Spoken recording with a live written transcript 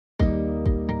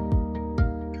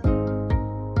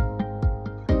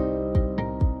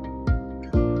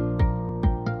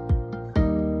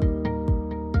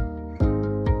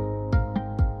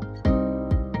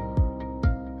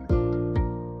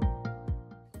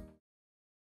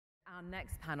Our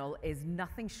next panel is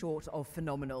nothing short of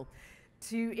phenomenal.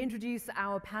 To introduce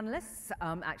our panelists,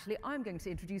 actually I'm going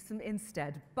to introduce them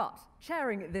instead, but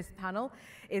chairing this panel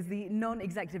is the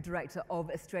non-executive director of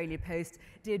Australia Post,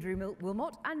 Deidre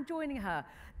Willmott, and joining her,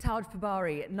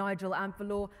 Pabari, Nigel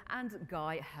Ampherlaw and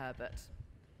Guy Herbert.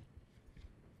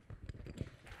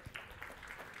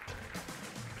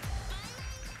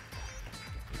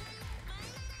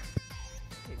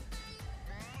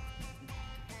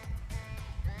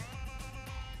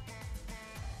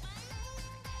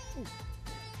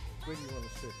 Where do you want to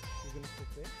sit? You're going to sit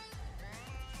there?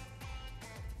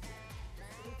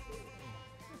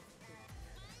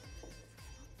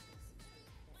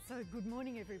 So good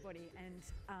morning everybody, and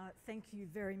thank you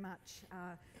very much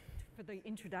for the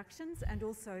introductions and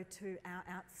also to our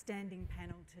outstanding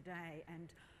panel today.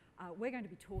 And we're going to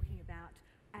be talking about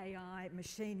AI,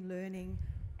 machine learning,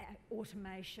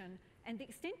 automation, and the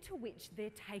extent to which they're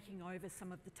taking over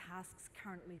some of the tasks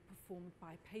currently performed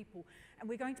by people. And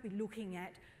we're going to be looking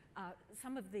at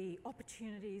some of the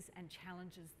opportunities and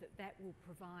challenges that will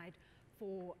provide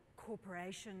for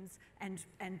corporations and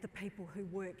the people who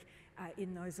work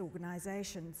in those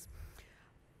organisations.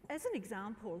 As an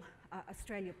example,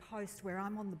 Australia Post, where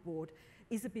I'm on the board,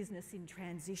 is a business in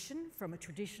transition from a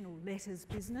traditional letters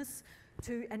business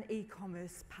to an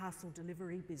e-commerce parcel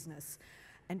delivery business.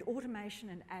 And automation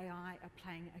and AI are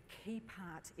playing a key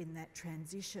part in that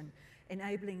transition,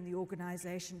 enabling the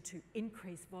organisation to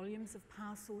increase volumes of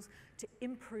parcels, to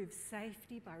improve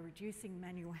safety by reducing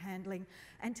manual handling,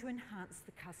 and to enhance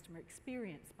the customer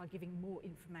experience by giving more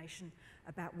information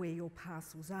about where your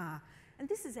parcels are. And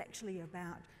this is actually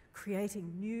about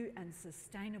creating new and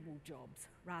sustainable jobs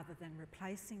rather than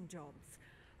replacing jobs.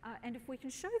 And if we can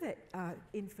show that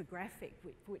infographic,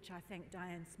 which I thank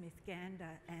Diane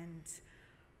Smith-Gander and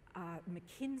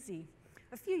McKinsey.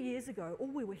 A few years ago, all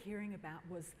we were hearing about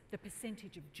was the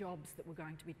percentage of jobs that were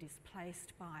going to be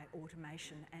displaced by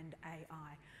automation and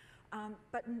AI.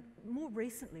 But more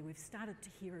recently, we've started to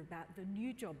hear about the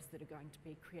new jobs that are going to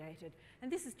be created. And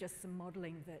this is just some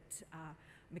modelling that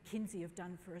McKinsey have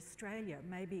done for Australia.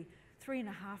 Maybe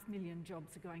 3.5 million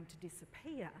jobs are going to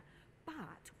disappear,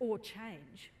 or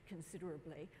change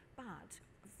considerably, but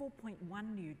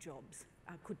 4.1 new jobs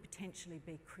could potentially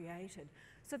be created.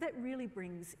 So that really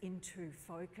brings into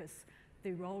focus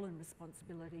the role and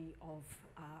responsibility of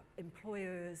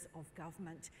employers, of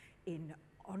government in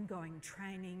ongoing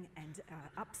training and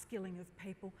upskilling of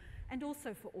people, and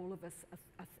also for all of us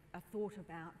a thought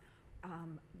about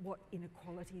what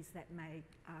inequalities that may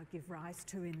give rise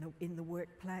to in the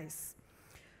workplace.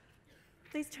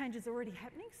 These changes are already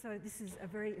happening, so this is a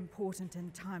very important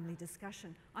and timely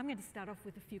discussion. I'm going to start off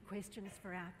with a few questions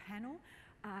for our panel,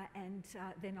 and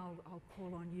then I'll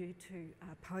call on you to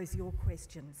pose your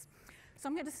questions. So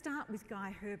I'm going to start with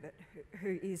Guy Herbert,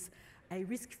 who is a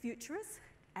risk futurist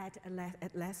at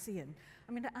Atlassian.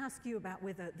 I'm going to ask you about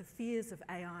whether the fears of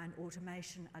AI and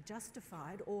automation are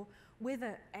justified, or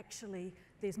whether actually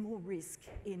there's more risk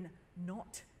in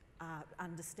not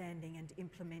understanding and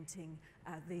implementing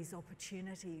these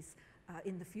opportunities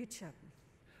in the future.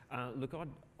 Look,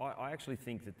 I actually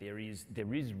think that there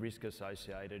is risk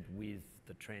associated with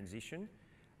the transition.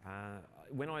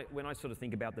 When I sort of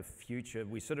think about the future,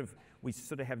 we sort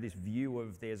of have this view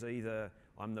of there's either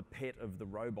I'm the pet of the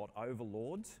robot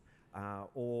overlords,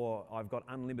 or I've got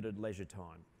unlimited leisure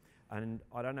time. And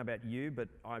I don't know about you, but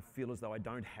I feel as though I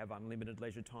don't have unlimited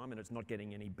leisure time, and it's not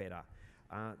getting any better.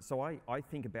 So I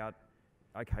think about,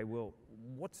 okay, well,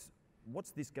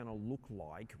 what's this going to look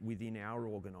like within our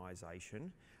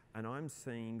organisation? And I'm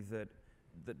seeing that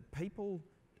people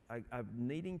are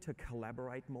needing to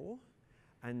collaborate more,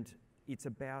 and it's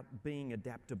about being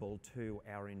adaptable to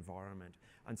our environment.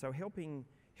 And so helping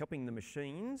the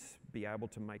machines be able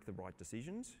to make the right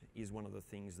decisions is one of the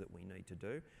things that we need to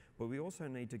do. But we also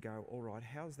need to go, all right,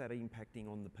 how's that impacting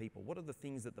on the people? What are the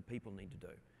things that the people need to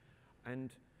do?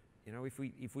 And you know, if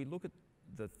we look at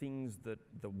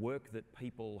the work that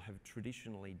people have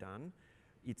traditionally done,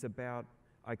 it's about,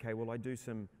 okay, well, I do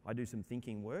some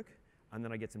thinking work, and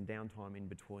then I get some downtime in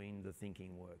between the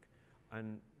thinking work.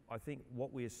 And I think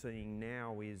what we're seeing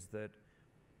now is that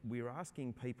we're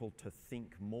asking people to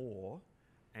think more,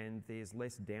 and there's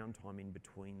less downtime in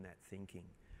between that thinking.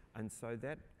 And so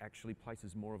that actually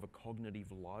places more of a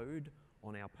cognitive load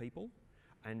on our people.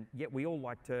 And yet we all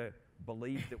like to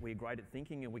believe that we're great at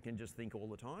thinking and we can just think all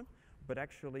the time. But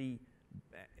actually,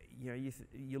 you know,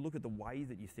 you look at the way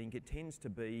that you think, it tends to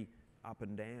be up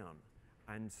and down.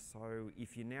 And so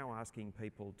if you're now asking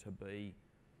people to be,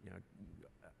 you know,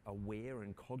 aware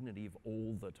and cognitive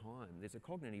all the time, there's a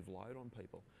cognitive load on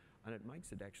people, and it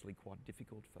makes it actually quite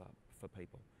difficult for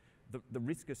people. The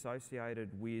risk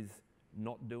associated with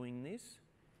not doing this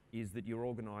is that your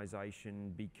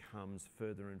organisation becomes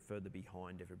further and further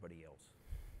behind everybody else.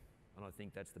 And I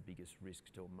think that's the biggest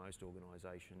risk to most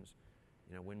organisations.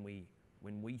 You know,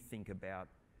 when we think about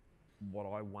what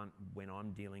I want when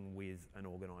I'm dealing with an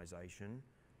organisation,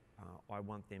 I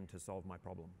want them to solve my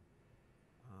problem.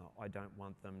 I don't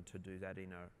want them to do that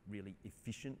in a really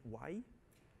efficient way.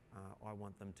 I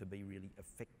want them to be really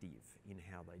effective in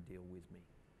how they deal with me.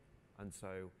 And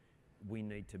so we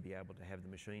need to be able to have the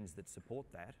machines that support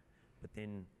that, but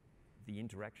then the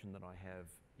interaction that I have,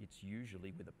 it's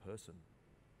usually with a person.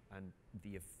 And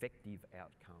the effective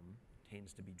outcome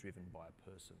tends to be driven by a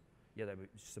person. Yeah, they were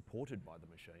supported by the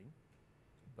machine,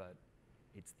 but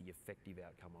it's the effective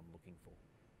outcome I'm looking for.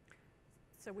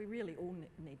 So we really all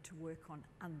need to work on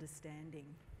understanding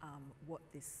what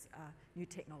this new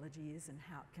technology is and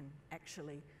how it can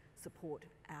actually support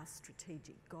our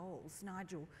strategic goals.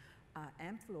 Nigel,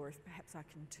 Ampherlaw, if perhaps I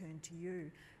can turn to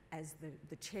you as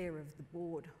the chair of the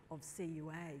board of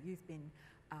CUA. You've been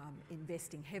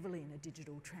investing heavily in a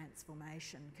digital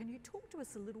transformation. Can you talk to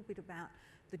us a little bit about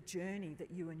the journey that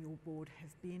you and your board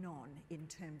have been on in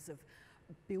terms of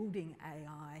building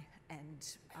AI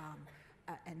and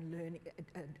learning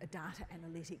data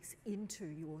analytics into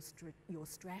your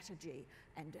strategy,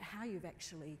 and how you've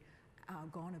actually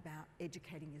gone about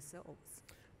educating yourselves?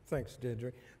 Thanks,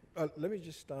 Deidre. Let me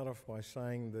just start off by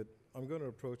saying that I'm going to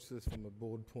approach this from a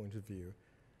board point of view,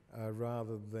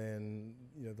 rather than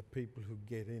the people who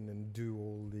get in and do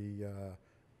all the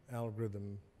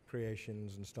algorithm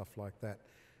creations and stuff like that.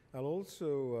 I'll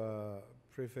also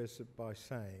preface it by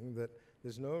saying that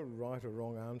there's no right or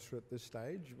wrong answer at this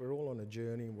stage. We're all on a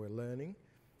journey and we're learning.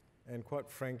 And quite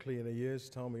frankly, in a year's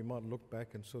time, we might look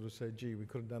back and sort of say, gee, we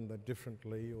could have done that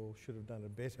differently or should have done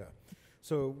it better.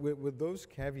 So with those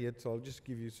caveats, I'll just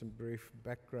give you some brief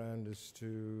background as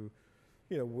to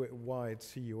why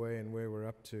it's CUA and where we're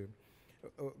up to.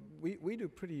 We do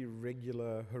pretty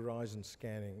regular horizon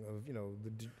scanning of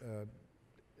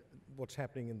what's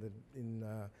happening in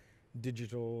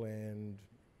digital and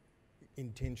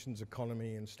intentions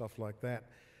economy and stuff like that.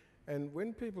 And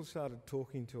when people started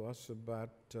talking to us about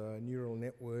neural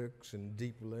networks and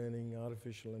deep learning,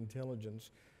 artificial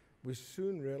intelligence, we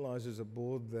soon realized as a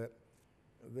board that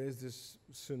there's this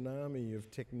tsunami of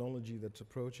technology that's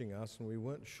approaching us, and we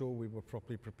weren't sure we were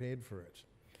properly prepared for it.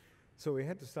 So we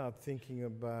had to start thinking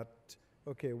about,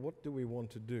 okay, what do we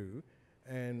want to do,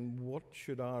 and what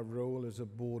should our role as a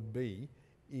board be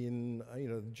in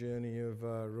the journey of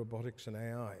robotics and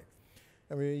AI.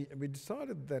 And we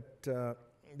decided that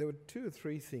there were two or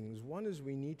three things. One is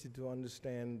we needed to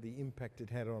understand the impact it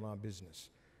had on our business.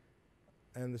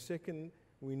 And the second,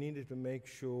 we needed to make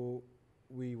sure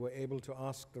we were able to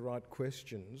ask the right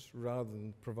questions rather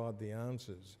than provide the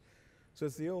answers. So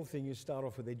it's the old thing, you start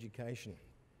off with education.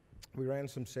 We ran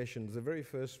some sessions. The very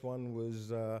first one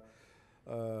was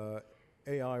AI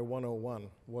 101.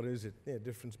 What is it? Yeah,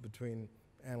 difference between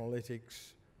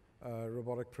analytics,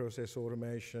 robotic process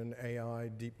automation, AI,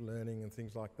 deep learning, and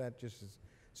things like that, just to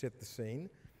set the scene.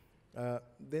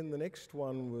 Then the next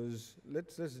one was,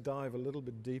 let's dive a little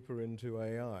bit deeper into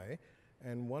AI.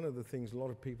 And one of the things a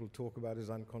lot of people talk about is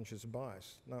unconscious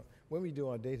bias. Now, when we do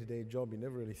our day-to-day job, you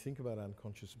never really think about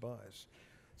unconscious bias.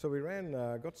 So we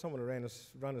got someone to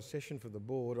run a session for the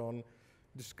board on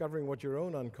discovering what your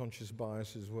own unconscious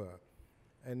biases were.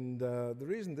 And the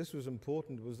reason this was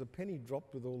important was the penny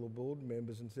dropped with all the board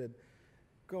members and said,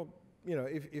 God,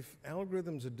 if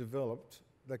algorithms are developed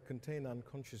that contain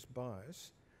unconscious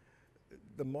bias,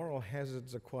 the moral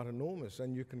hazards are quite enormous,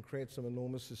 and you can create some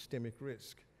enormous systemic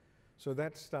risk. So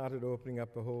that started opening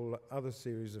up a whole other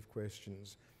series of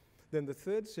questions. Then the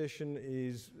third session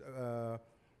is,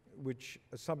 which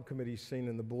a subcommittee's seen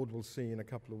and the board will see in a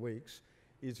couple of weeks,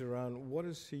 is around what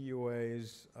is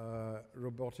CUA's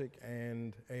robotic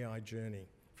and AI journey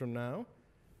from now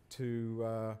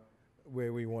to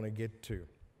where we want to get to.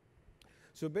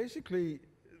 So basically,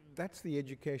 that's the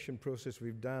education process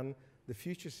we've done. The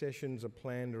future sessions are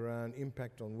planned around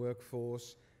impact on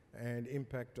workforce and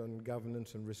impact on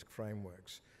governance and risk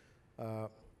frameworks.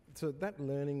 So that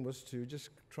learning was to just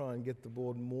try and get the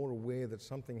board more aware that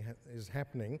something is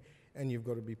happening and you've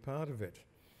got to be part of it.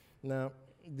 Now,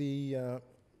 the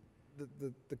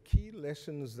key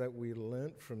lessons that we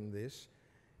learnt from this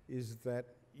is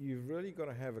that you've really got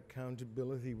to have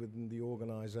accountability within the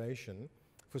organization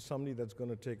for somebody that's going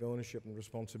to take ownership and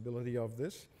responsibility of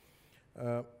this.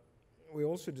 We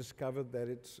also discovered that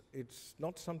it's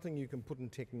not something you can put in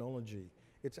technology.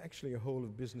 It's actually a whole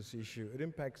of business issue. It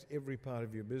impacts every part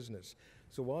of your business.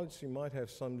 So whilst you might have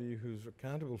somebody who's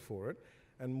accountable for it,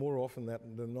 and more often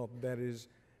than not, that is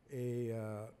a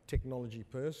technology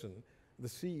person. The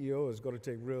CEO has got to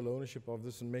take real ownership of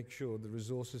this and make sure the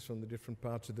resources from the different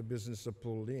parts of the business are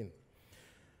pulled in.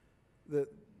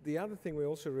 The other thing we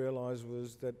also realized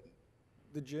was that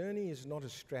the journey is not a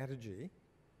strategy,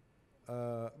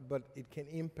 but it can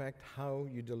impact how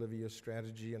you deliver your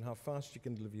strategy and how fast you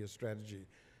can deliver your strategy.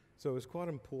 So it's quite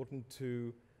important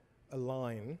to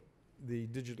align the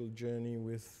digital journey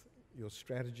with your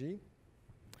strategy.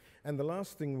 And the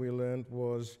last thing we learned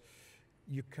was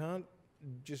you can't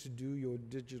just do your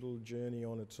digital journey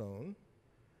on its own.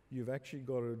 You've actually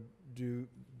got to do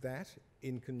that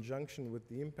in conjunction with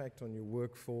the impact on your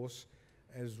workforce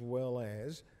as well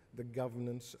as the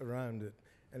governance around it.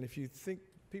 And if you think,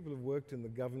 people have worked in the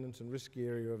governance and risk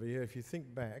area over here, if you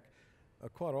think back,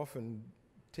 quite often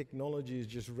technology is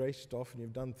just raced off and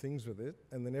you've done things with it,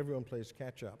 and then everyone plays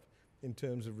catch up in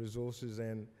terms of resources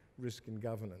and risk and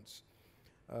governance.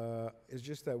 It's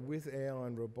just that with AI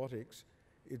and robotics,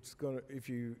 it's going to, if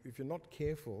you're not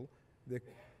careful,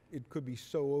 it could be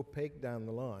so opaque down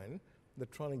the line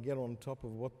that trying to get on top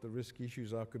of what the risk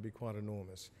issues are could be quite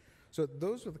enormous. So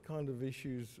those are the kind of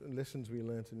issues and lessons we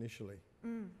learnt initially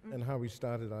and how we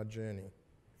started our journey.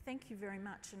 Thank you very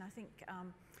much. And I think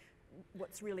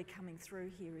what's really coming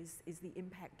through here is the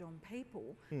impact on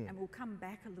people. And we'll come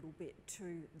back a little bit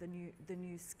to the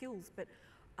new skills. But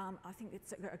I think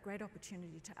it's a great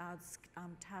opportunity to ask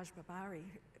Taj Pabari,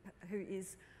 who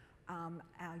is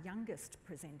our youngest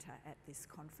presenter at this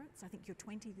conference. I think you're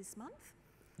 20 this month.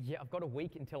 Yeah, I've got a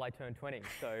week until I turn 20,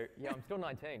 so yeah, I'm still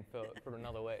 19 for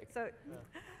another week. So,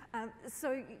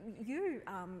 so you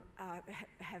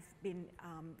have been,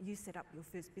 you set up your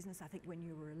first business, I think, when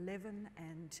you were 11,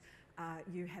 and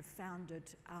you have founded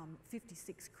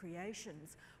 56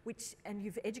 Creations, and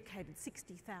you've educated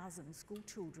 60,000 school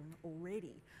children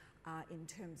already in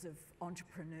terms of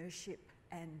entrepreneurship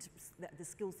and the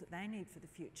skills that they need for the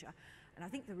future. And I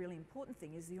think the really important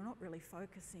thing is you're not really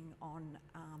focusing on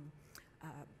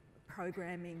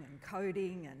programming and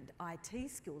coding and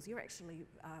IT skills. You're actually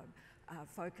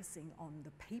focusing on the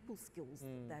people skills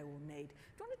that they will need.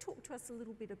 Do you want to talk to us a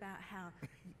little bit about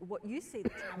what you see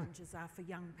the challenges are for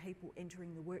young people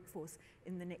entering the workforce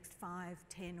in the next 5,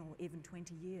 10 or even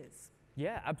 20 years?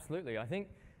 Yeah, absolutely. I think,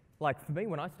 like for me,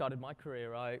 when I started my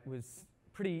career, I was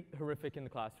pretty horrific in the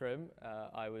classroom.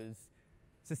 I was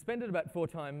suspended about 4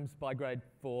 times by grade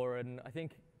 4, and I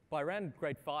think by around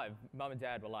grade 5, mum and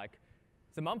dad were like,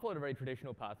 so mum followed a very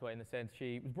traditional pathway in the sense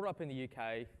she was brought up in the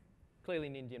UK, clearly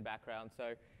an Indian background.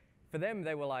 So for them,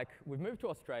 they were like, we've moved to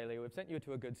Australia, we've sent you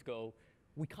to a good school,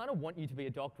 we kind of want you to be a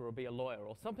doctor or be a lawyer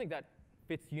or something that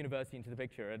fits university into the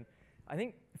picture. And I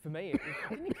think for me, it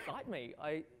didn't excite me.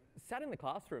 I sat in the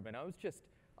classroom and I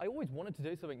always wanted to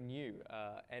do something new.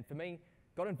 And for me,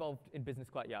 got involved in business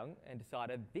quite young and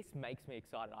decided this makes me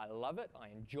excited. I love it, I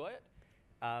enjoy it,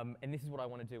 and this is what I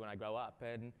want to do when I grow up.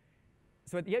 And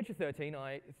so at the age of 13,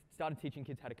 I started teaching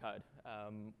kids how to code.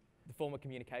 The former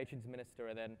communications minister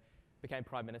and then became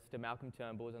Prime Minister, Malcolm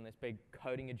Turnbull, was on this big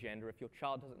coding agenda. If your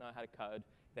child doesn't know how to code,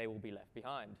 they will be left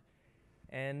behind.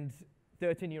 And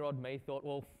 13-year-old me thought,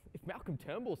 well, if Malcolm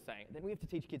Turnbull's saying it, then we have to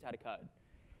teach kids how to code.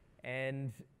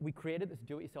 And we created this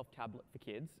do-it-yourself tablet for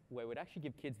kids where we'd actually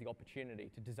give kids the opportunity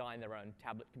to design their own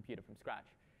tablet computer from scratch.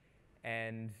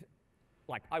 And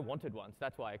like, I wanted one, so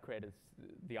that's why I created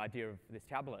the idea of this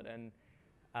tablet. And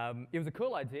it was a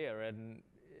cool idea, and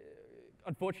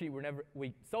unfortunately,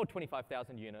 we sold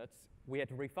 25,000 units. We had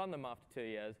to refund them after 2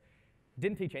 years.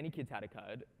 Didn't teach any kids how to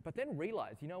code, but then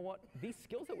realized, you know what? These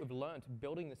skills that we've learned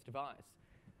building this device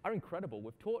are incredible.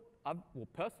 We've taught, well,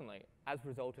 personally, as a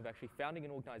result of actually founding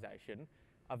an organization,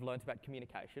 I've learned about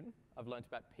communication. I've learned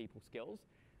about people skills.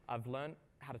 I've learned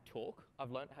how to talk.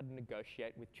 I've learned how to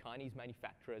negotiate with Chinese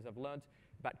manufacturers. I've learned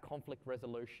about conflict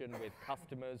resolution with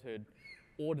customers who'd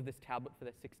ordered this tablet for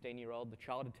their 16-year-old. The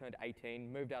child had turned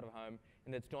 18, moved out of home,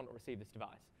 and they'd still not received this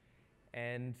device.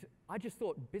 And I just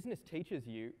thought business teaches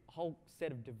you a whole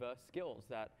set of diverse skills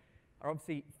that are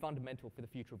obviously fundamental for the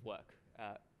future of work.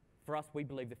 For us, we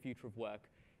believe the future of work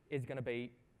is going to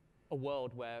be a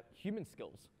world where human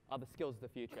skills are the skills of the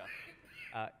future.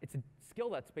 It's a skill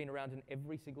that's been around in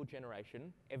every single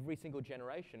generation. Every single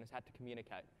generation has had to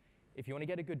communicate. If you want to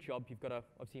get a good job, you've got to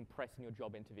obviously impress in your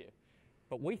job interview.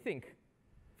 But we think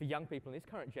for young people in this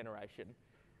current generation,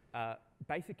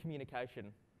 basic communication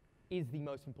is the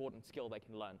most important skill they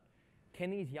can learn.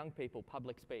 Can these young people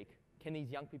public speak? Can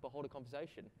these young people hold a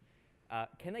conversation?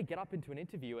 Can they get up into an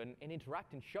interview and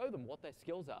interact and show them what their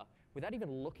skills are without even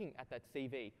looking at that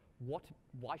CV?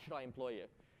 Why should I employ you?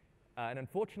 And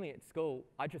unfortunately at school,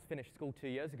 I just finished school 2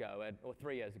 years ago, or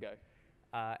 3 years ago,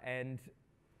 and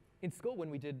in school, when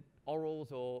we did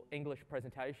orals or English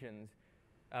presentations,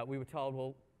 we were told,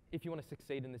 well, if you want to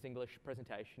succeed in this English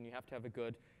presentation, you have to have a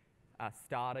good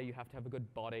starter, you have to have a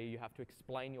good body, you have to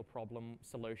explain your problem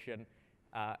solution,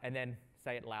 and then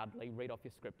say it loudly, read off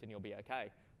your script, and you'll be okay.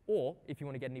 Or, if you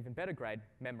want to get an even better grade,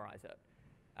 memorize it.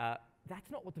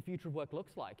 That's not what the future of work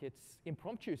looks like. It's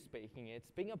impromptu speaking. It's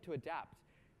being able to adapt.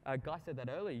 Guy said that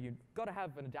earlier. You've got to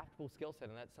have an adaptable skill set,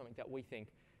 and that's something that we think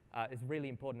is really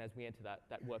important as we enter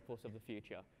that workforce of the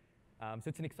future. So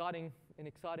it's an exciting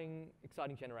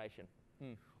generation.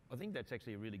 I think that's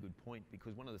actually a really good point,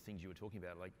 because one of the things you were talking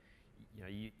about, like,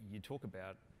 you talk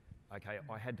about, okay,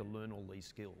 I had to learn all these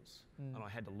skills, and I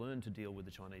had to learn to deal with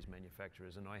the Chinese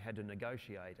manufacturers, and I had to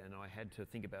negotiate, and I had to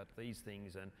think about these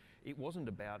things, and it wasn't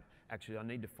about, actually, I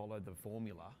need to follow the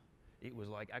formula. It was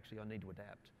like, actually, I need to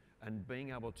adapt. And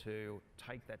being able to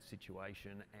take that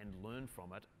situation and learn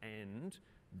from it, and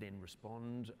then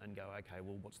respond and go, okay,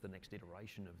 well, what's the next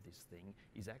iteration of this thing,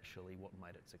 is actually what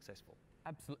made it successful.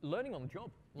 Absolutely. Learning on the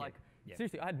job. Like,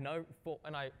 seriously, I had no,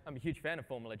 and I'm a huge fan of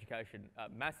formal education,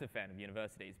 massive fan of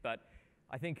universities, but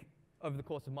I think over the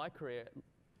course of my career,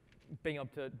 being able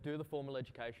to do the formal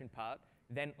education part,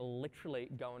 then literally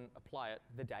go and apply it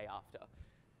the day after,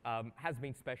 has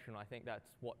been special, and I think that's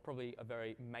what probably a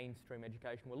very mainstream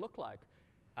education will look like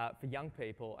for young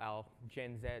people, our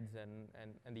Gen Zs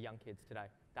and the young kids today.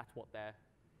 That's what their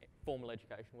formal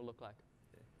education will look like.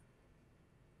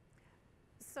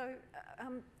 So,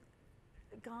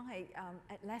 Guy,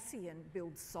 Atlassian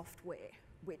builds software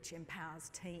which empowers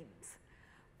teams.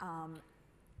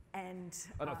 And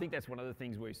I think that's one of the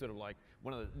things where sort of like,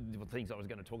 one of the things I was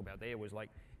going to talk about there was like,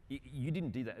 you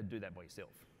didn't do that by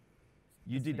yourself.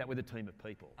 You did that with a team of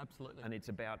people. Absolutely. And it's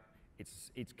about,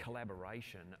 it's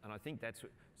collaboration. And I think that's,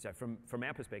 so from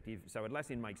our perspective, so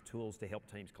Atlassian makes tools to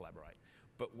help teams collaborate.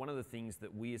 But one of the things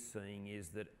that we're seeing is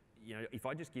that, if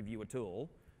I just give you a tool,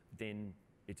 then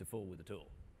it's a fool with a tool.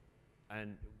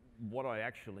 And what I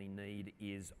actually need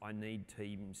is, I need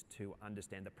teams to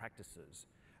understand the practices.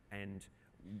 And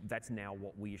that's now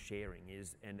what we're sharing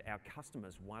is, and our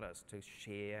customers want us to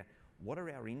share what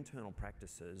are our internal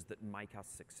practices that make us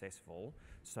successful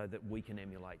so that we can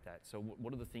emulate that. So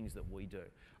what are the things that we do?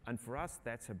 And for us,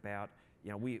 that's about,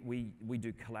 we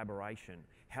do collaboration.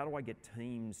 How do I get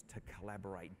teams to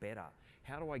collaborate better?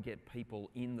 How do I get people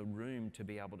in the room to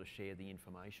be able to share the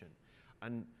information?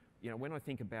 And when I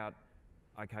think about,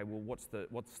 okay, well, what's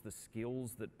the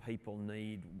skills that people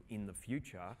need in the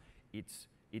future? It's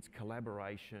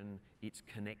collaboration, it's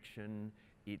connection,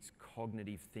 it's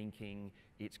cognitive thinking,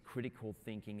 it's critical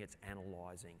thinking, it's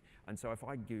analysing. And so if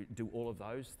I do all of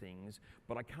those things,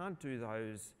 but I can't do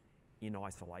those in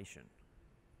isolation.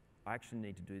 I actually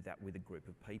need to do that with a group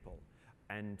of people.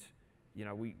 And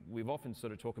we've often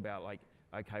sort of talked about like,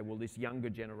 okay, well, this younger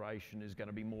generation is going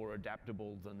to be more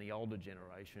adaptable than the older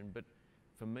generation. But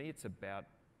for me, it's about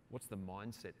what's the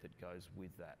mindset that goes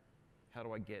with that? How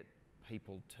do I get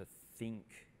people to think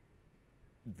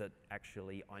that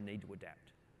actually I need to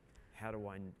adapt? How do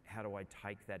I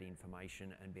take that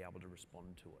information and be able to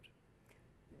respond to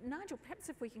it? Nigel, perhaps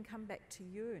if we can come back to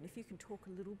you, and if you can talk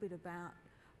a little bit about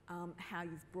how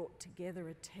you've brought together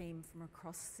a team from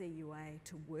across CUA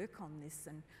to work on this,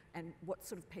 and what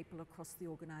sort of people across the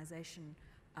organisation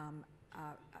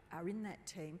are in that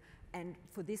team, and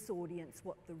for this audience,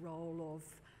 what the role of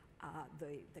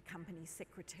the company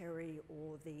secretary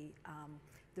or the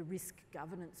risk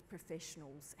governance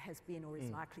professionals has been or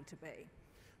is likely to be.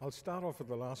 I'll start off with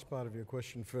the last part of your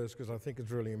question first, because I think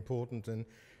it's really important, and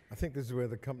I think this is where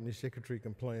the company secretary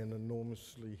can play an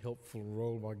enormously helpful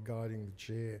role by guiding the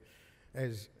chair,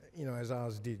 as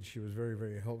ours did. She was very,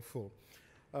 very helpful.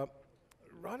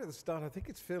 Right at the start, I think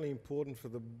it's fairly important for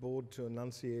the board to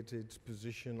enunciate its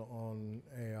position on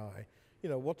AI.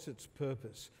 What's its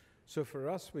purpose? So for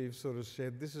us, we've sort of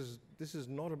said this is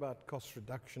not about cost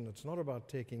reduction. It's not about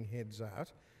taking heads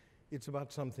out. It's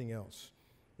about something else.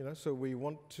 So we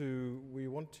want to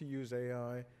use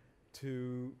AI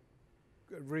to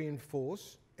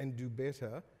reinforce and do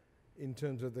better in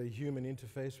terms of the human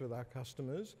interface with our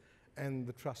customers and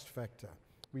the trust factor.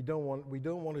 We don't want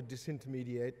to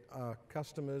disintermediate our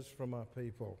customers from our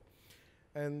people.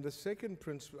 And the second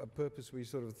purpose we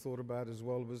sort of thought about as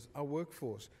well was our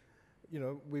workforce.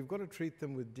 We've got to treat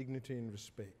them with dignity and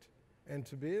respect. And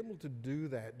to be able to do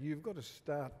that, you've got to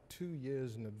start 2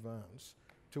 years in advance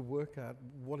to work out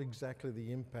what exactly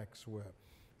the impacts were.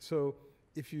 So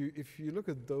if you look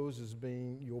at those as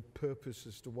being your purpose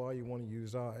as to why you want to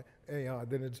use AI,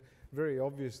 then it's very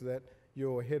obvious that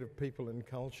your head of people and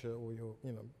culture, or your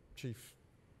chief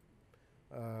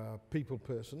people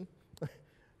person,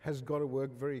 has got to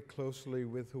work very closely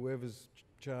with whoever's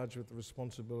charged with the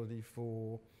responsibility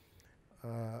for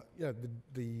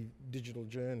the digital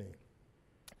journey.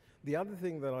 The other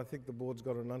thing that I think the board's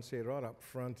got to enunciate right up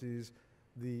front is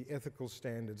the ethical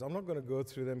standards. I'm not going to go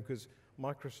through them because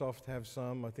Microsoft have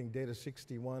some. I think Data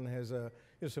 61 has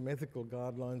some ethical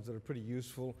guidelines that are pretty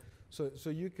useful. So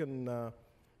you can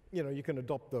you can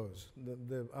adopt those.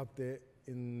 They're out there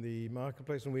in the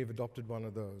marketplace, and we've adopted one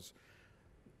of those.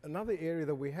 Another area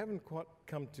that we haven't quite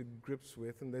come to grips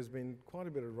with, and there's been quite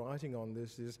a bit of writing on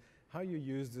this, is how you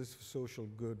use this for social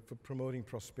good, for promoting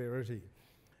prosperity.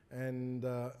 And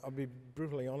I'll be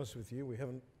brutally honest with you, we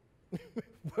haven't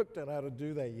worked out how to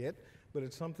do that yet, but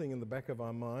it's something in the back of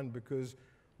our mind because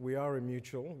we are a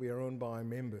mutual, we are owned by our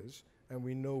members, and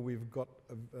we know we've got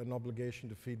an obligation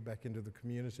to feed back into the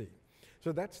community.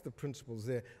 So that's the principles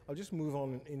there. I'll just move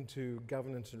on into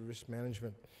governance and risk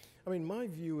management. I mean, my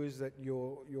view is that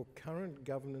your current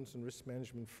governance and risk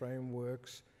management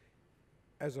frameworks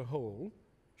as a whole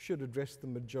should address the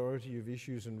majority of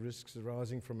issues and risks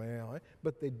arising from AI,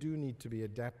 but they do need to be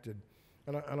adapted.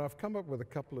 And I've come up with a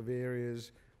couple of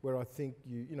areas where I think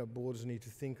boards need to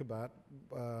think about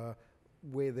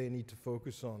where they need to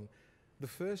focus on. The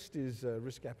first is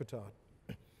risk appetite.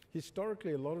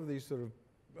 Historically, a lot of these sort of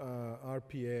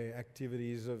RPA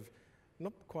activities of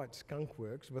not quite skunk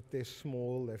works, but they're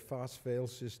small, they're fast fail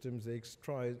systems, they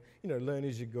try, learn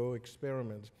as you go,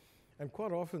 experiment. And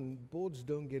quite often, boards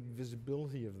don't get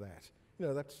visibility of that.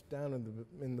 That's down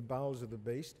in the bowels of the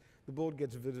beast. The board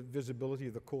gets visibility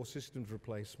of the core systems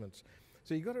replacements.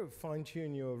 So you've got to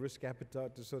fine-tune your risk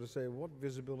appetite to sort of say, what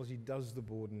visibility does the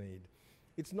board need?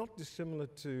 It's not dissimilar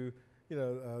to,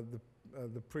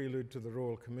 the prelude to the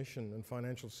Royal Commission and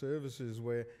financial services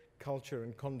where culture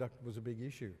and conduct was a big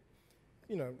issue.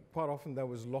 Quite often that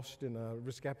was lost in a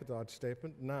risk appetite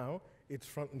statement. Now it's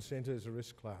front and center as a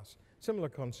risk class. Similar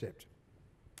concept.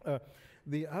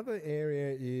 The other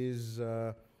area is,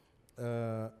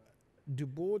 do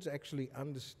boards actually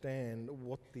understand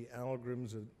what the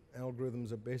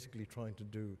algorithms are basically trying to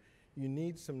do? You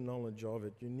need some knowledge of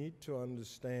it. You need to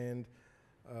understand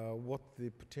what the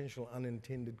potential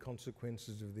unintended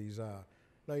consequences of these are.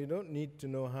 Now, you don't need to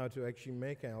know how to actually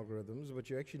make algorithms, but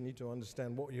you actually need to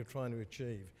understand what you're trying to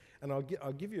achieve. And I'll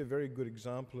give you a very good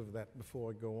example of that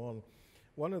before I go on.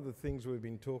 One of the things we've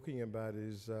been talking about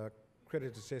is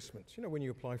credit assessments. When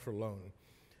you apply for a loan,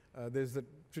 there's the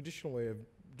traditional way of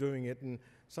doing it, and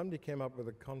somebody came up with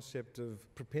a concept of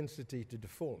propensity to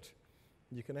default.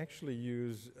 You can actually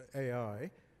use AI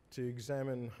to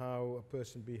examine how a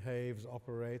person behaves,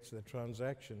 operates, their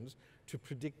transactions, to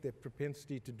predict their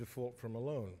propensity to default from a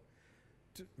loan.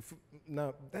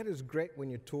 Now, that is great when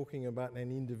you're talking about an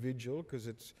individual, because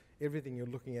everything you're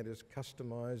looking at is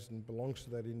customized and belongs to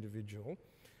that individual.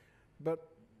 But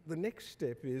the next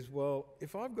step is, well,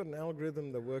 if I've got an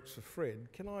algorithm that works for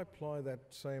Fred, can I apply that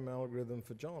same algorithm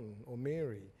for John or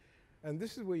Mary? And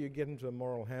this is where you get into a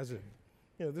moral hazard.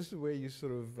 This is where you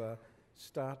sort of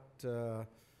start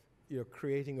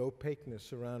creating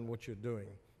opaqueness around what you're doing.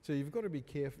 So you've got to be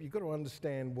careful. You've got to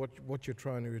understand what you're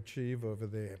trying to achieve over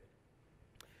there.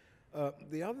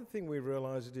 The other thing we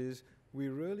realized is we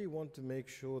really want to make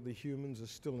sure the humans are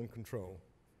still in control.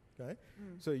 Okay?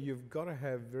 So you've got to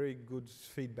have very good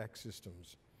feedback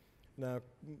systems. Now,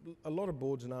 a lot of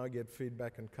boards now get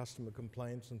feedback and customer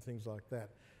complaints and things like that.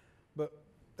 But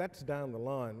that's down the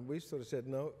line. We sort of said,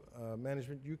 no,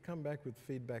 management, you come back with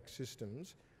feedback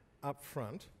systems up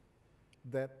front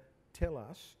that tell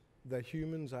us that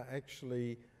humans are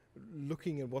actually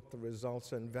looking at what the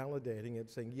results and validating it,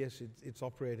 saying, yes, it's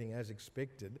operating as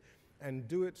expected, and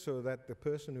do it so that the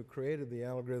person who created the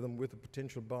algorithm with a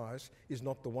potential bias is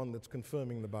not the one that's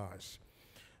confirming the bias.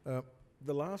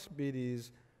 The last bit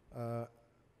is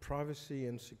privacy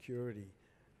and security.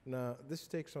 Now, this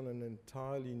takes on an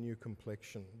entirely new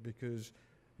complexion because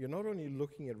you're not only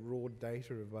looking at raw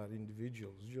data about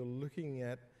individuals, you're looking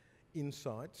at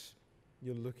insights,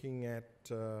 you're looking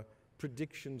at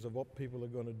predictions of what people are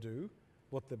going to do,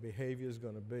 what their behavior is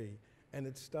going to be, and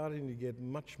it's starting to get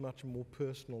much, much more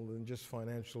personal than just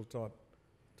financial type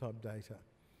data.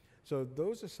 So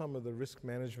those are some of the risk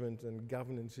management and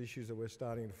governance issues that we're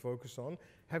starting to focus on.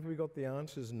 Have we got the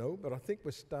answers? No, but I think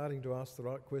we're starting to ask the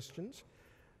right questions.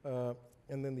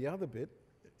 And then the other bit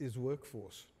is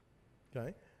workforce.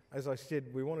 Okay? As I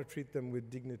said, we want to treat them with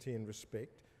dignity and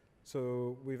respect.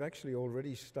 So we've actually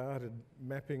already started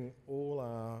mapping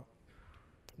all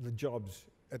the jobs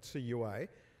at CUA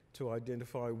to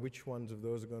identify which ones of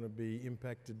those are going to be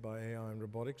impacted by AI and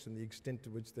robotics and the extent to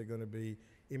which they're going to be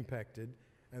impacted.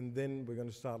 And then we're going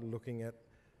to start looking at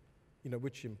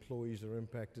which employees are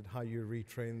impacted, how you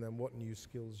retrain them, what new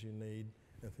skills you need,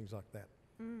 and things like that.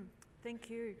 Thank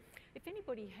you. If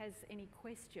anybody has any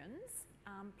questions,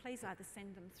 please either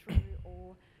send them through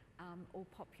or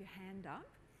pop your hand up.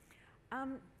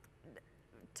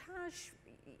 Taj,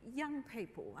 young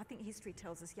people, I think history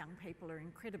tells us young people are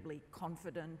incredibly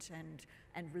confident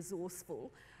and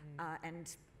resourceful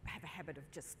and have a habit of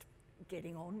just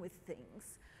getting on with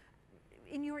things.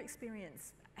 In your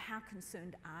experience, how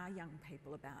concerned are young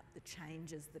people about the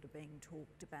changes that are being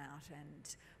talked about,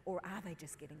 or are they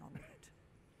just getting on with it?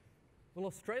 Well,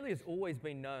 Australia's always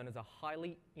been known as a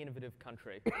highly innovative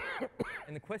country.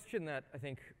 And the question that I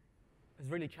think has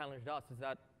really challenged us is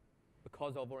that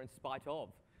because of or in spite of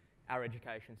our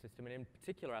education system, and in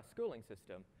particular our schooling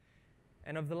system.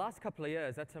 And over the last couple of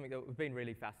years, that's something that we've been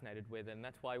really fascinated with, and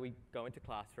that's why we go into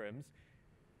classrooms.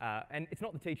 And it's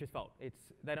not the teacher's fault.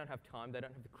 They don't have time, they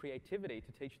don't have the creativity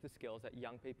to teach the skills that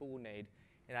young people will need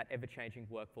in that ever-changing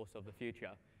workforce of the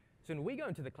future. So when we go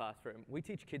into the classroom, we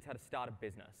teach kids how to start a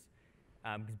business.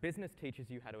 Because business teaches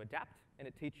you how to adapt, and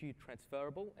it teaches you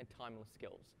transferable and timeless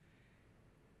skills.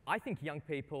 I think young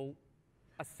people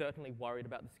are certainly worried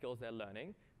about the skills they're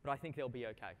learning, but I think they'll be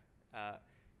okay.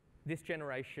 This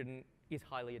generation is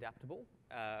highly adaptable.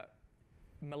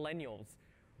 Millennials,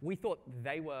 we thought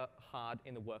they were hard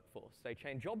in the workforce. They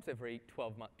change jobs every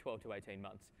 12 to 18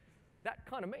 months. That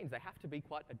kind of means they have to be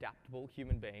quite adaptable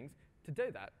human beings to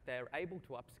do that. They're able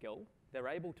to upskill, they're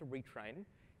able to retrain,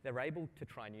 they're able to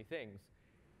try new things.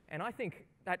 And I think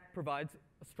that provides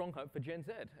a strong hope for Gen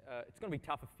Z. It's going to be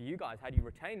tougher for you guys. How do you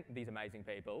retain these amazing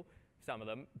people, some of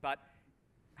them, but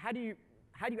how do you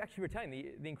actually retain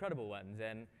the incredible ones?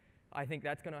 And I think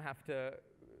that's going to have to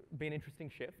be an interesting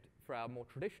shift for our more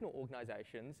traditional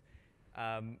organizations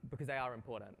because they are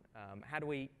important. How do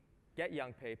we get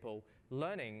young people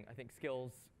learning, I think,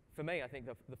 skills? For me, I think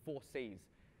the 4 C's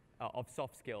of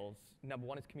soft skills. Number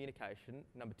 1 is communication.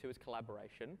 Number 2 is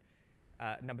collaboration.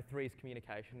 Number 3 is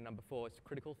communication. Number 4 is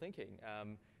critical thinking.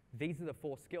 These are the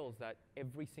 4 skills that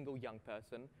every single young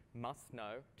person must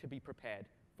know to be prepared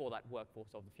for that workforce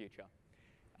of the future.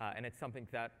 And it's something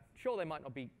that, sure, they might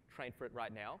not be trained for it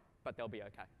right now, but they'll be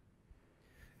okay.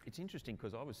 It's interesting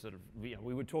because I was sort of, we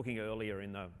were talking earlier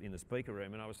in the speaker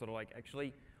room, and I was sort of like,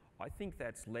 actually, I think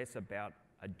that's less about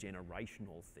a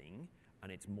generational thing,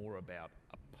 and it's more about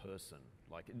a person,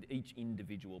 like each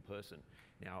individual person.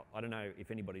 Now, I don't know if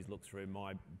anybody's looked through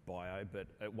my bio, but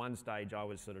at one stage I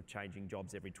was sort of changing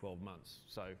jobs every 12 months.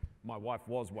 So my wife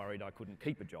was worried I couldn't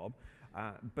keep a job.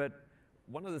 But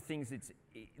one of the things,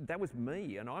 that was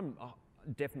me, and I'm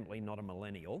definitely not a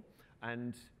millennial.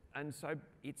 And so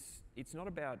it's not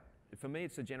about, for me,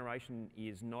 it's a generation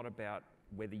is not about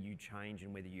whether you change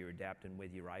and whether you adapt and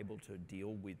whether you're able to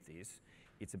deal with this.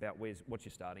 It's about what's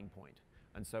your starting point.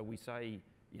 And so we say,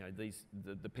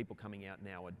 the people coming out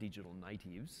now are digital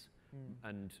natives,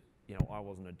 and I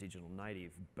wasn't a digital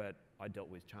native, but I dealt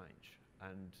with change.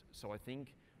 And so I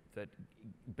think that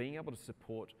being able to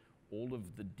support all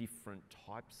of the different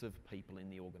types of people in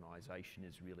the organisation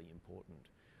is really important.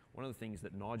 One of the things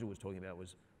that Nigel was talking about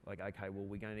was like, okay, well,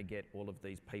 we're going to get all of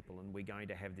these people and we're going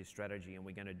to have this strategy and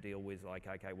we're going to deal with like,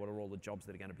 okay, what are all the jobs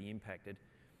that are going to be impacted?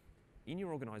 In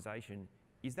your organisation,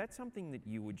 is that something that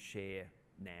you would share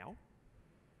now?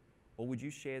 Or would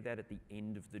you share that at the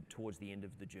end of towards the end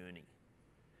of the journey?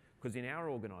 Because in our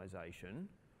organisation,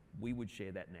 we would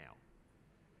share that now.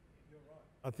 You're right.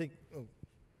 I think,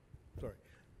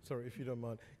 sorry, if you don't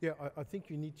mind. Yeah, I think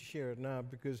you need to share it now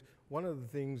because one of the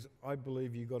things I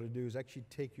believe you've got to do is actually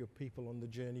take your people on the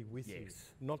journey with you,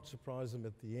 not surprise them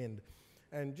at the end.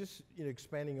 And just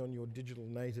expanding on your digital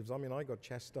natives, I mean, I got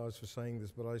chastised for saying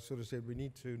this, but I sort of said we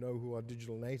need to know who our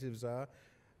digital natives are,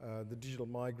 the digital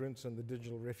migrants and the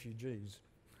digital refugees.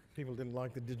 People didn't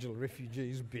like the digital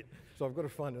refugees bit, so I've got to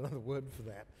find another word for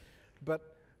that. But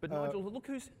Nigel, look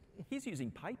he's using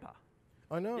paper.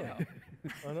 I know. Yeah.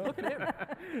 I know. Look at him.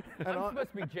 I'm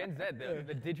supposed to be Gen Z,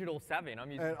 the digital savvy, and I'm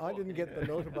using. And I didn't get the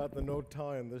note about the no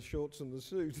tie and the shorts and the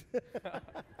suit.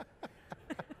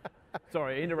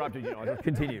 Sorry, I interrupted you. Nigel.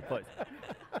 Continue, please.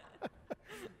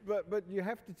 But you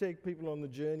have to take people on the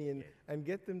journey and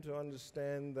get them to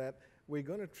understand that we're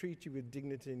going to treat you with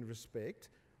dignity and respect.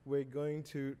 We're going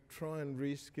to try and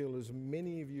reskill as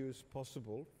many of you as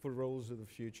possible for roles of the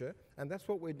future. And that's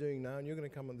what we're doing now, and you're going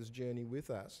to come on this journey with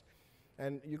us.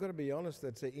 And you've got to be honest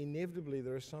that inevitably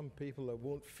there are some people that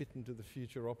won't fit into the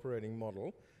future operating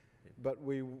model, but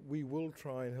we will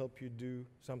try and help you do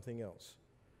something else.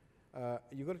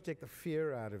 You've got to take the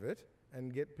fear out of it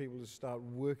and get people to start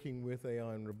working with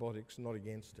AI and robotics, not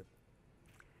against it.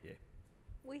 Yeah.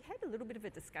 We had a little bit of a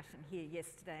discussion here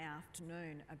yesterday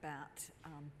afternoon about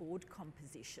board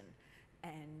composition,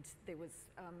 and there was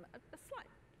a slight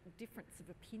difference of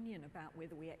opinion about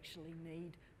whether we actually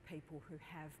need people who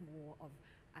have more of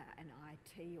an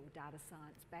IT or data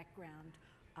science background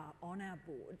on our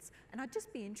boards. And I'd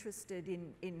just be interested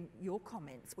in your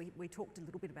comments. We talked a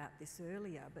little bit about this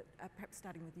earlier, but perhaps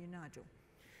starting with you, Nigel.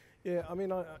 Yeah, I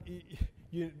mean,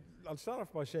 I'll start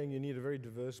off by saying you need a very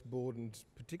diverse board, and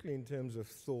particularly in terms of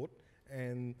thought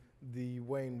and the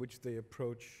way in which they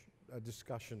approach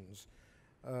discussions.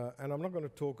 And I'm not going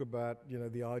to talk about, you know,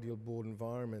 the ideal board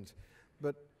environment,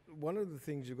 but one of the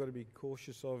things you've got to be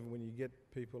cautious of when you get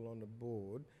people on the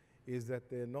board is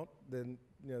that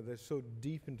they're so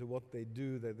deep into what they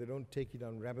do that they don't take you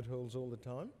down rabbit holes all the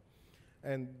time.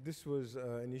 And this was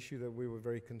an issue that we were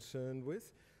very concerned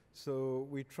with. So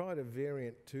we tried a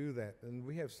variant to that, and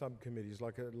we have subcommittees,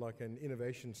 like an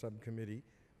innovation subcommittee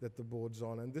that the board's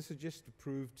on, and this is just to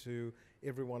prove to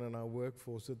everyone in our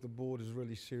workforce that the board is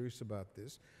really serious about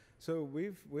this. So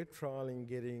we're trialing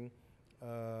getting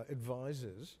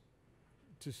advisors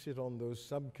to sit on those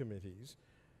subcommittees,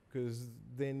 because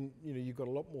then you've got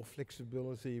a lot more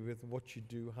flexibility with what you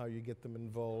do, how you get them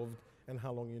involved, and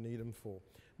how long you need them for.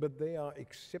 But they are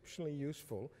exceptionally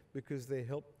useful because they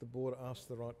help the board ask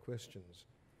the right questions.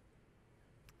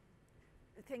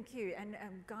 Thank you. And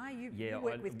Guy, you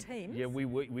work with teams. Yeah, we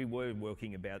were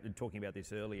talking about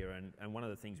this earlier, and one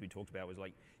of the things we talked about was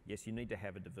like, yes, you need to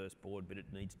have a diverse board, but it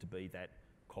needs to be that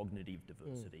cognitive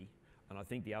diversity. And I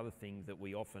think the other thing that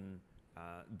we often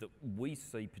that we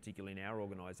see, particularly in our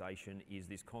organisation, is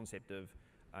this concept of,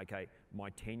 okay, my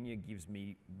tenure gives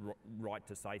me right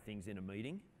to say things in a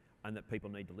meeting, and that people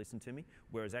need to listen to me,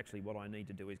 whereas actually what I need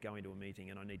to do is go into a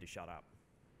meeting and I need to shut up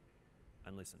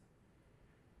and listen.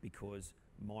 Because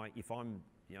if I'm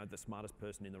the smartest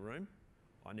person in the room,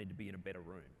 I need to be in a better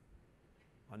room.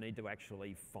 I need to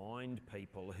actually find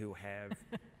people who have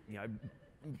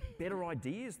better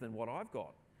ideas than what I've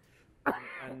got.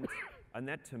 And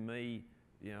that to me,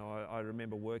 I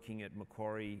remember working at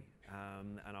Macquarie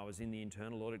and I was in the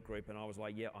internal audit group and I was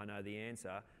like, yeah, I know the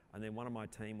answer. And then one of my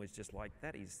team was just like,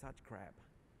 that is such crap.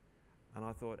 And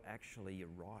I thought, actually, you're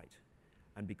right.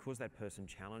 And because that person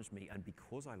challenged me and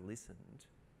because I listened,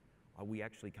 we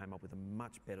actually came up with a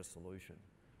much better solution.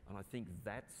 And I think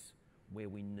that's where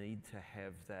we need to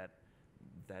have that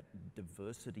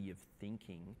diversity of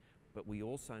thinking, but we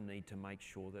also need to make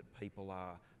sure that people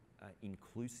are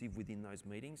inclusive within those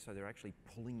meetings, so they're actually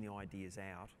pulling the ideas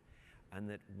out, and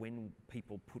that when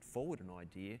people put forward an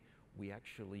idea, we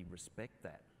actually respect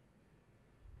that.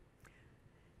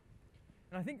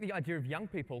 And I think the idea of young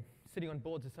people sitting on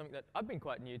boards is something that I've been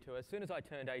quite new to. As soon as I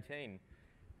turned 18,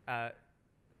 I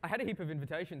had a heap of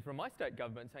invitations from my state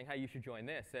government saying, hey, you should join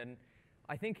this. And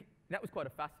I think that was quite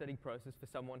a fascinating process for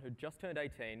someone who'd just turned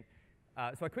 18.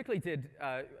 So I quickly did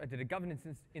a Governance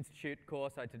Institute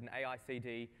course, I did an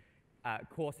AICD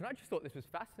course, and I just thought this was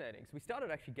fascinating. So we started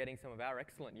actually getting some of our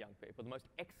excellent young people, the most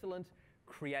excellent,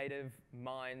 creative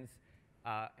minds,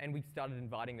 and we started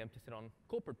inviting them to sit on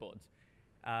corporate boards.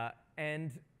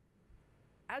 And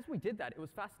as we did that, it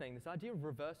was fascinating, this idea of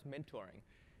reverse mentoring.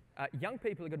 Young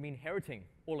people are going to be inheriting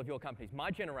all of your companies. My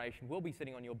generation will be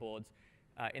sitting on your boards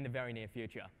in the very near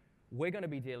future. We're going to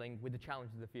be dealing with the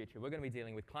challenges of the future. We're going to be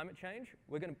dealing with climate change.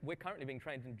 We're currently being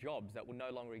trained in jobs that will no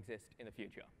longer exist in the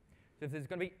future. So if there's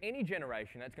going to be any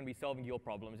generation that's going to be solving your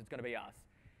problems, it's going to be us.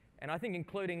 And I think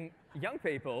including young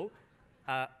people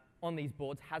on these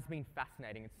boards has been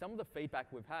fascinating. And some of the feedback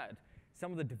we've had,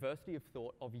 some of the diversity of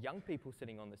thought of young people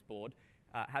sitting on this board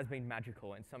has been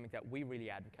magical and something that we really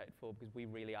advocate for, because we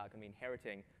really are going to be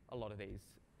inheriting a lot of these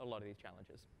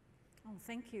challenges. Oh,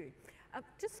 thank you.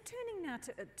 Just turning now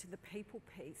to the people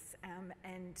piece,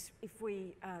 and if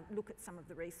we look at some of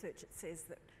the research, it says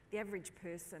that the average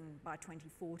person by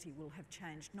 2040 will have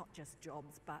changed not just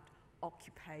jobs but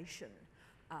occupation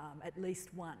at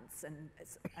least once,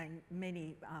 and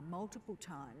many multiple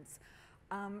times.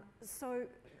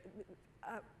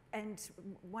 And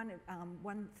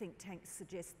one think tank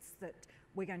suggests that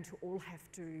we're going to all have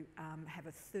to have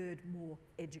a third more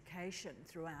education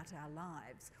throughout our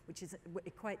lives, which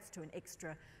equates to an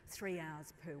extra 3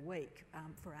 hours per week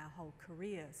for our whole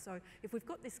career. So if we've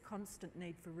got this constant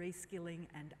need for reskilling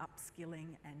and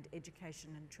upskilling and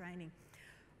education and training,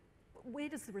 where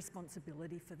does the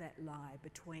responsibility for that lie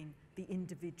between the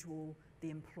individual, the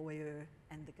employer,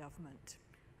 and the government?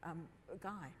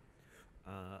 Guy?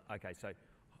 Okay, so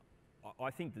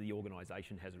I think that the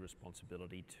organisation has a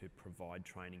responsibility to provide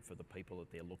training for the people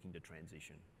that they're looking to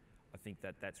transition. I think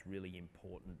that that's really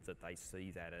important, that they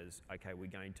see that as, okay, we're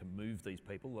going to move these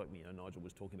people, like Nigel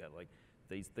was talking about, like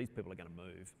these people are going to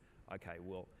move. Okay,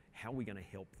 well, how are we going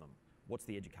to help them? What's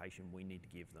the education we need to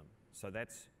give them? So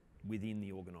that's within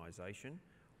the organisation.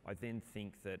 I then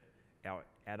think that our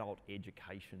adult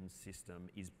education system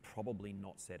is probably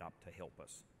not set up to help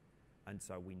us. And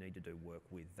so we need to do work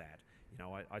with that. You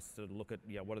know, I sort of look at,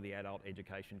 you know, what are the adult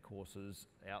education courses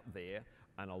out there,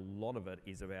 and a lot of it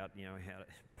is about, you know, how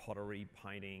pottery,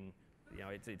 painting, you know,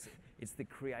 it's the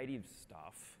creative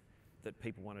stuff that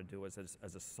people want to do as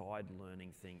a side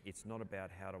learning thing. It's not about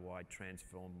how do I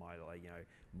transform my, you know,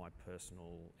 my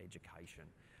personal education.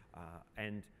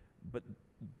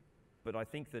 But I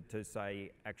think that to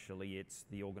say actually it's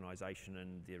the organisation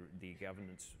and the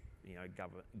governance, you know,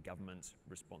 government's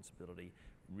responsibility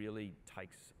really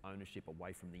takes ownership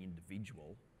away from the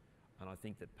individual, and I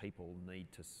think that people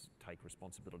need to take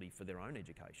responsibility for their own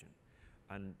education.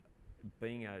 And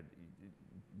being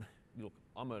look,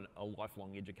 I'm a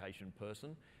lifelong education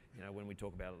person. You know, when we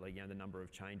talk about, you know, the number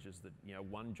of changes that, you know,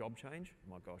 one job change,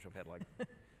 my gosh, I've had like,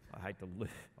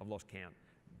 I've lost count.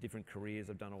 Different careers,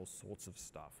 I've done all sorts of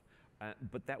stuff.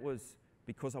 But that was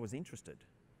because I was interested.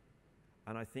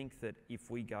 And I think that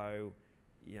if we go,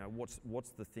 you know,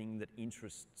 what's the thing that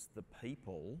interests the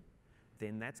people,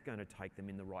 then that's going to take them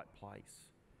in the right place.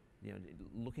 You know,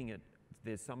 looking at,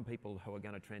 there's some people who are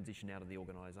going to transition out of the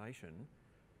organisation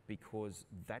because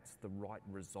that's the right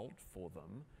result for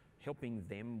them. Helping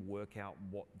them work out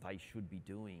what they should be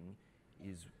doing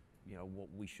is, you know, what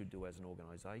we should do as an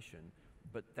organisation.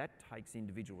 But that takes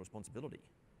individual responsibility.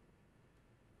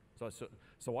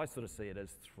 So I sort of see it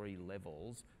as 3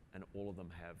 levels, and all of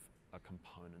them have a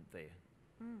component there.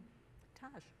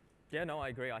 Taj? Yeah, no, I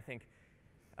agree. I think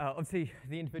obviously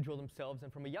the individual themselves,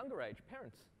 and from a younger age,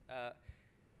 parents.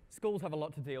 Schools have a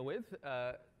lot to deal with.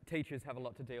 Teachers have a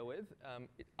lot to deal with.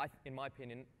 In my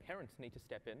opinion, parents need to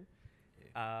step in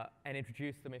and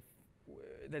introduce them. If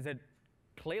there's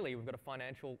clearly we've got a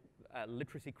financial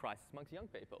literacy crisis amongst young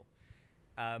people.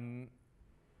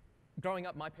 Growing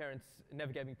up, my parents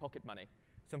never gave me pocket money.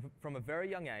 So from a very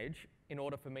young age, in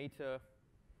order for me to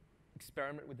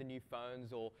experiment with the new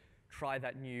phones or try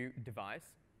that new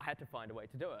device, I had to find a way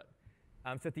to do it.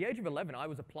 So at the age of 11, I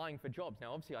was applying for jobs.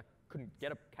 Now, obviously, I couldn't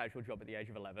get a casual job at the age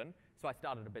of 11, so I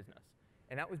started a business.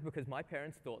 And that was because my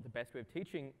parents thought the best way of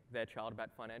teaching their child about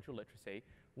financial literacy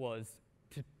was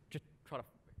to just try to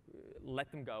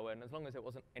let them go, and as long as it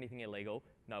wasn't anything illegal,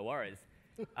 no worries.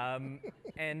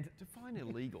 And define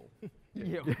illegal.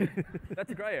 Yeah,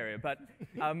 that's a grey area. But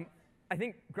I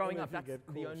think growing up, that's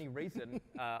the only reason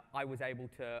I was able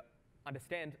to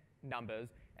understand numbers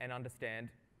and understand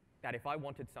that if I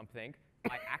wanted something,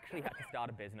 I actually had to start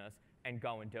a business and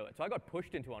go and do it. So I got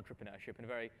pushed into entrepreneurship in a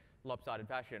very lopsided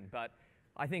fashion. But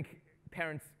I think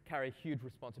parents carry huge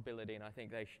responsibility, and I think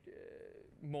they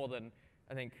more than,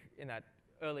 I think in that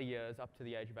early years up to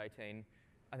the age of 18,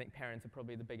 I think parents are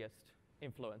probably the biggest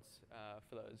influence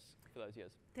for those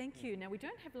years. Thank you. Now, we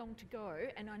don't have long to go,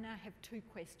 and I now have 2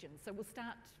 questions. So we'll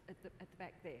start at the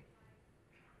back there.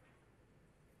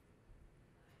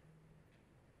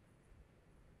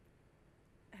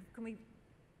 Can we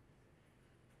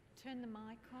turn the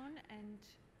mic on and...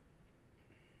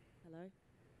 Hello,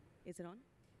 is it on?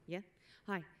 Yeah.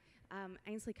 Hi,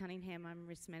 Ainsley Cunningham. I'm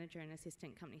risk manager and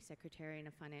assistant company secretary in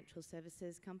a financial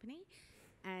services company.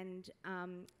 And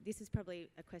this is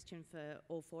probably a question for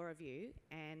all 4 of you,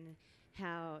 and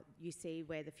how you see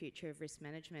where the future of risk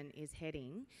management is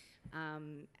heading,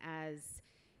 as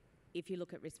if you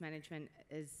look at risk management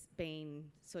as being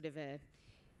sort of a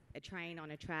train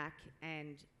on a track,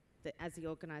 and as the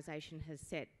organisation has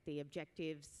set the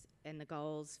objectives and the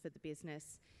goals for the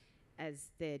business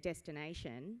as their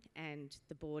destination, and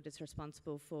the board is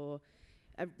responsible for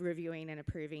reviewing and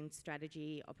approving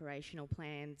strategy, operational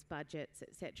plans, budgets,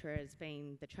 etc., as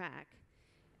being the track,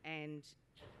 and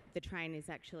the train is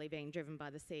actually being driven by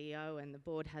the CEO, and the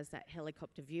board has that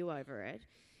helicopter view over it.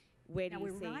 Where do you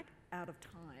see... Now, we're right out of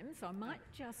time, so I might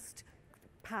just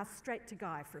pass straight to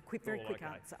Guy for a very quick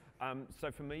answer. So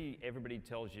for me, everybody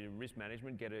tells you risk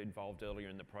management, get involved earlier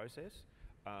in the process.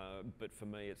 But for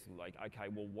me, it's like, okay,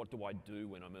 well, what do I do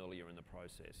when I'm earlier in the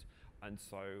process? And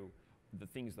so the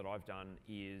things that I've done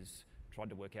is tried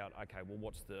to work out, okay, well,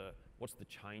 what's the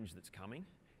change that's coming?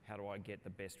 How do I get the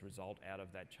best result out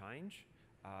of that change?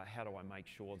 How do I make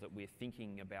sure that we're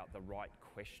thinking about the right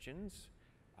questions?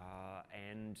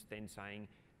 And then saying,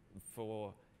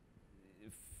 for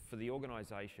the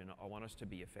organisation, I want us to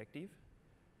be effective.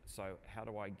 So how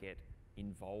do I get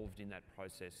involved in that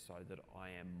process so that I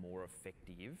am more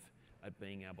effective at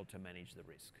being able to manage the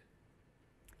risk?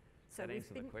 So does that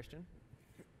answer the question?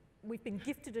 We've been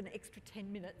gifted an extra 10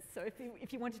 minutes, so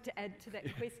if you wanted to add to that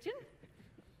question.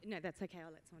 No, that's okay.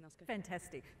 I'll let someone else go.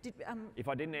 Fantastic. If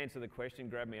I didn't answer the question,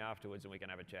 grab me afterwards and we can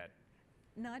have a chat.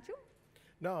 Nigel?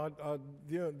 No,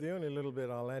 the only little bit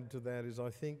I'll add to that is I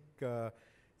think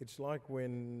it's like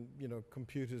when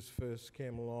computers first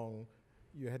came along,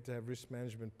 you had to have risk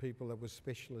management people that were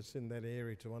specialists in that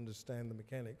area to understand the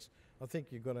mechanics. I think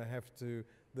you're going to have to,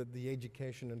 the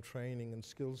education and training and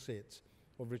skill sets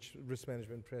of risk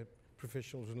management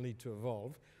professionals will need to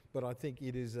evolve, but I think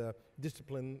it is a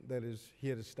discipline that is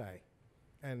here to stay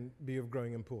and be of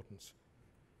growing importance.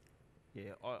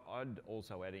 Yeah, I'd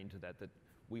also add into that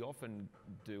we often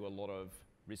do a lot of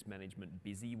risk management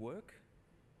busy work,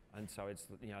 and so it's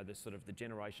the sort of the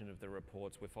generation of the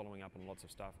reports, we're following up on lots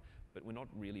of stuff, but we're not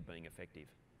really being effective.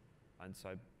 And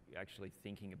so actually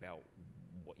thinking about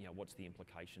what's the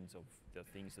implications of the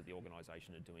things that the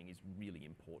organisation are doing is really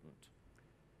important.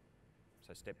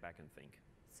 So step back and think.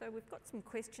 So we've got some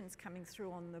questions coming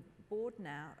through on the board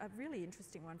now. A really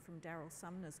interesting one from Daryl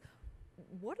Sumners.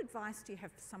 What advice do you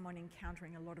have for someone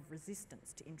encountering a lot of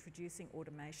resistance to introducing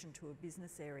automation to a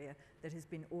business area that has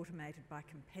been automated by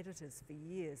competitors for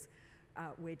years,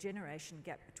 where generation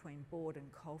gap between board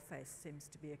and coalface seems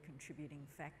to be a contributing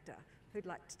factor? Who'd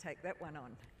like to take that one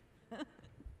on?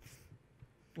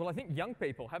 Well, I think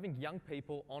having young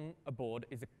people on a board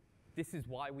this is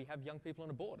why we have young people on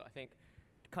a board. I think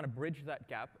to kind of bridge that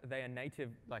gap, they are native,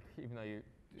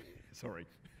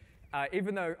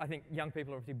 even though I think young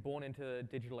people are obviously born into the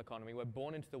digital economy, we're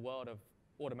born into the world of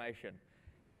automation.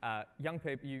 Young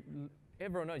people,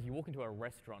 everyone knows you walk into a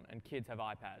restaurant and kids have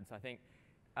iPads. I think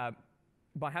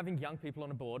by having young people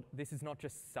on a board, this is not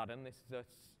just sudden,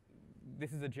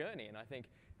 this is a journey. And I think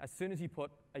as soon as you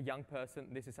put a young person,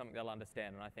 this is something they'll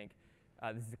understand. And I think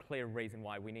this is a clear reason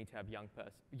why we need to have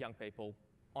young people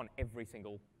on every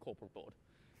single corporate board.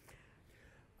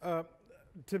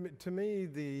 To me,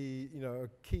 a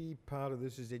key part of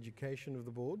this is education of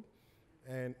the board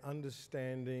and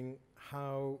understanding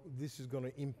how this is going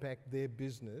to impact their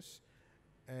business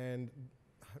and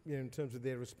in terms of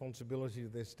their responsibility to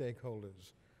their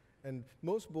stakeholders. And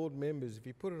most board members, if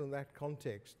you put it in that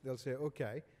context, they'll say,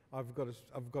 okay, I've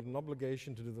got an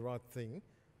obligation to do the right thing,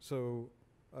 so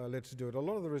let's do it. A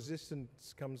lot of the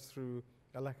resistance comes through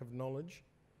a lack of knowledge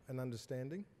and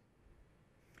understanding.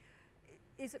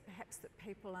 Is it perhaps that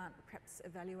people aren't perhaps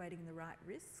evaluating the right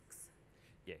risks?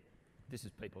 Yeah, this is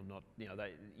people not,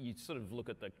 you sort of look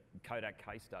at the Kodak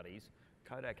case studies.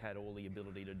 Kodak had all the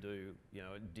ability to do,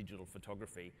 digital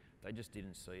photography. They just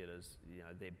didn't see it as,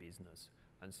 their business.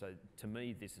 And so to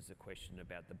me, this is a question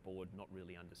about the board not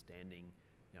really understanding,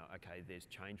 okay, there's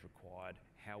change required.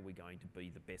 How are we going to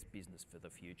be the best business for the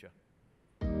future?